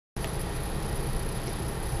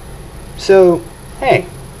So, hey,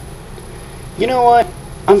 you know what?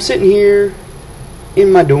 I'm sitting here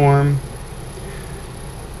in my dorm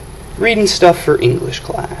reading stuff for English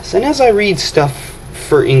class. And as I read stuff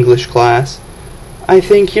for English class, I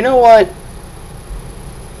think, you know what?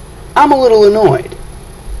 I'm a little annoyed.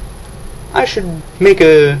 I should make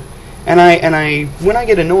a... when I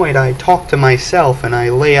get annoyed, I talk to myself and I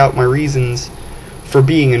lay out my reasons for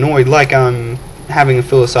being annoyed like I'm having a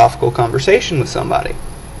philosophical conversation with somebody.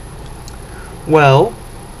 Well,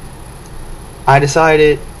 I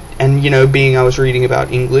decided, and being I was reading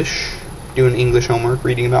about English, doing English homework,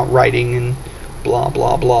 reading about writing and blah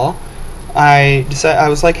blah blah, I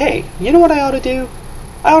was like, hey, you know what I ought to do?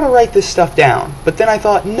 I ought to write this stuff down. But then I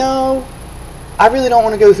thought, no, I really don't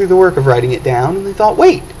want to go through the work of writing it down. And I thought,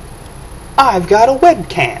 wait, I've got a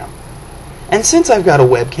webcam. And since I've got a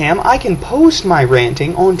webcam, I can post my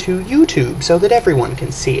ranting onto YouTube so that everyone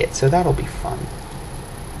can see it. So that'll be fun.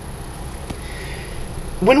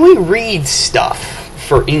 When we read stuff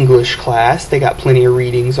for English class, they got plenty of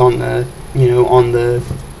readings on the,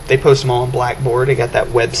 they post them all on Blackboard. They got that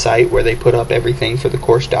website where they put up everything for the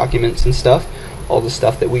course documents and stuff, all the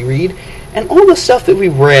stuff that we read. And all the stuff that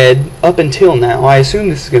we've read up until now, I assume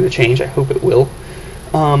this is going to change, I hope it will.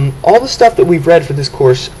 All the stuff that we've read for this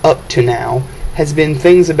course up to now has been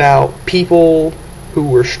things about people who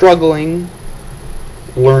were struggling,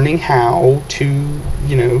 learning how to,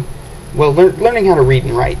 learning how to read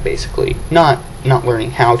and write, basically. Not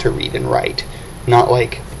learning how to read and write. Not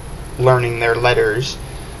like learning their letters.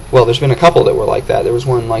 Well, there's been a couple that were like that. There was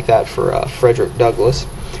one like that for Frederick Douglass.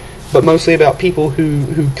 But mostly about people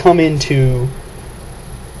who come into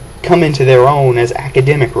their own as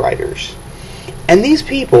academic writers. And these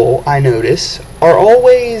people, I notice, are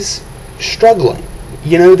always struggling.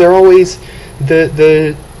 They're always...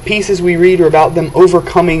 The pieces we read are about them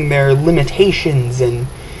overcoming their limitations and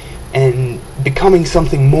becoming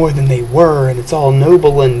something more than they were, and it's all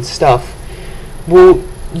noble and stuff. Well,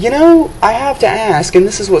 I have to ask, and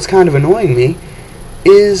this is what's kind of annoying me,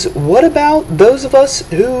 is what about those of us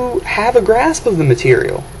who have a grasp of the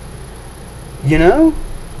material? The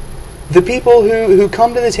people who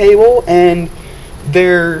come to the table and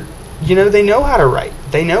they're, they know how to write.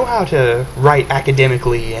 They know how to write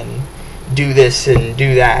academically and do this and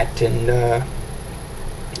do that, and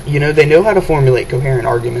they know how to formulate coherent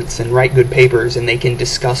arguments and write good papers, and they can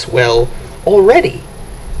discuss well already.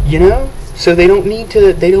 So they don't need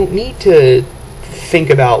to think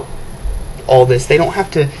about all this. They don't have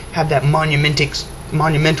to have that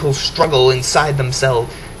monumental struggle inside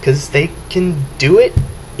themselves, because they can do it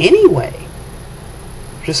anyway.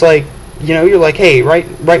 Just like, you're like, hey,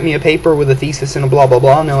 write me a paper with a thesis and a blah blah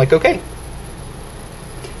blah, and they're like, okay.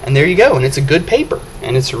 And there you go, and it's a good paper,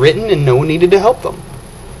 and it's written, and no one needed to help them.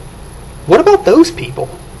 What about those people?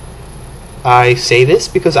 I say this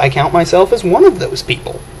because I count myself as one of those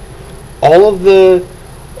people. All of the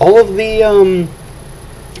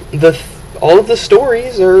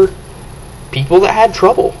stories are people that had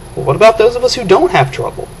trouble. Well, what about those of us who don't have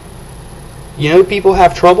trouble? People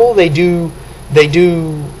have trouble. They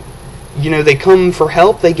come for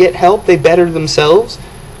help. They get help. They better themselves.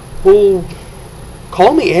 Well,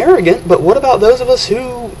 call me arrogant, but what about those of us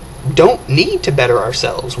who don't need to better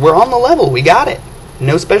ourselves? We're on the level. We got it.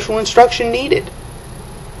 No special instruction needed.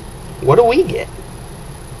 What do we get?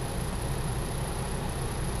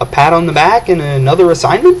 A pat on the back and another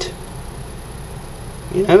assignment?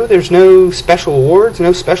 There's no special awards,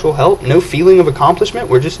 no special help, no feeling of accomplishment.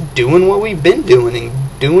 We're just doing what we've been doing and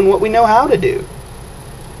doing what we know how to do.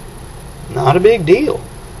 Not a big deal.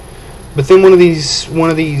 But then one of these,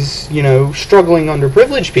 struggling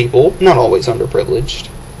underprivileged people, not always underprivileged.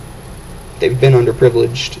 They've been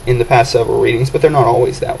underprivileged in the past several readings, but they're not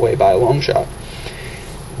always that way by a long shot.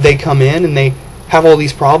 They come in and they have all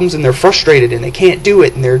these problems and they're frustrated and they can't do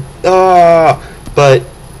it and they're, but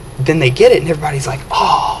then they get it and everybody's like,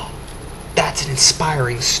 oh, that's an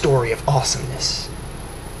inspiring story of awesomeness.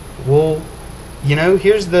 Well,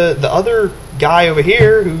 here's the other guy over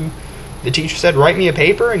here who the teacher said, write me a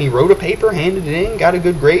paper, and he wrote a paper, handed it in, got a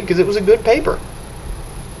good grade because it was a good paper.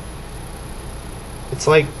 It's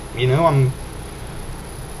like, I'm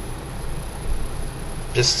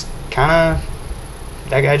just kind of,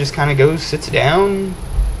 that guy just kind of goes, sits down,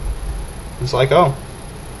 it's like, oh,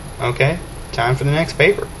 okay, time for the next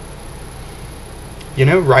paper.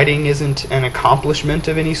 Writing isn't an accomplishment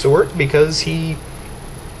of any sort because he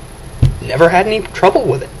never had any trouble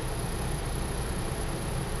with it.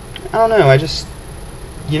 I don't know, I just,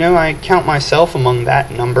 I count myself among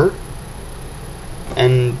that number,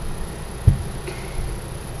 and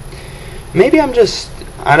maybe I'm just,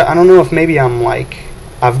 I don't know if maybe I'm like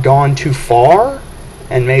I've gone too far,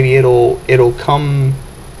 and maybe it'll come.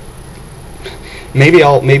 Maybe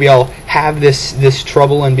I'll have this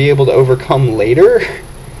trouble and be able to overcome later.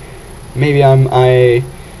 Maybe I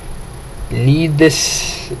need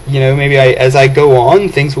this, maybe as I go on,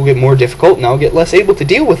 things will get more difficult and I'll get less able to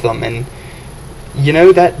deal with them. And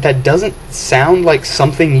that doesn't sound like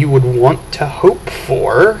something you would want to hope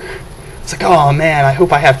for. It's like, oh man, I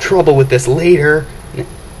hope I have trouble with this later.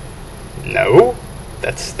 No,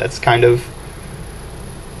 that's kind of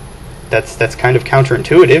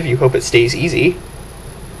counterintuitive. You hope it stays easy.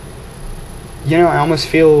 I almost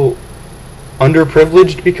feel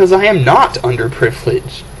underprivileged because I am not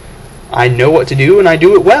underprivileged. I know what to do and I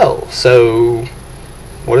do it well. So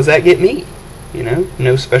what does that get me?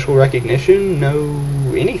 No special recognition, no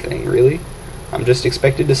anything really. I'm just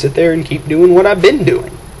expected to sit there and keep doing what I've been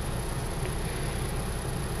doing.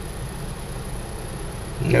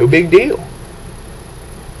 No big deal.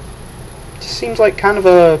 Just seems like kind of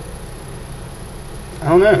a, I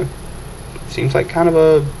don't know. Seems like kind of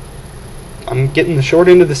a, I'm getting the short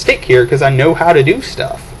end of the stick here because I know how to do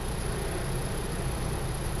stuff.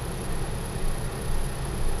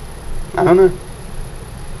 I don't know.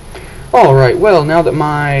 Alright, well, now that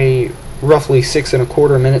my roughly 6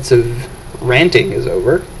 1/4 minutes of ranting is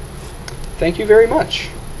over, thank you very much.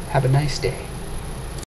 Have a nice day.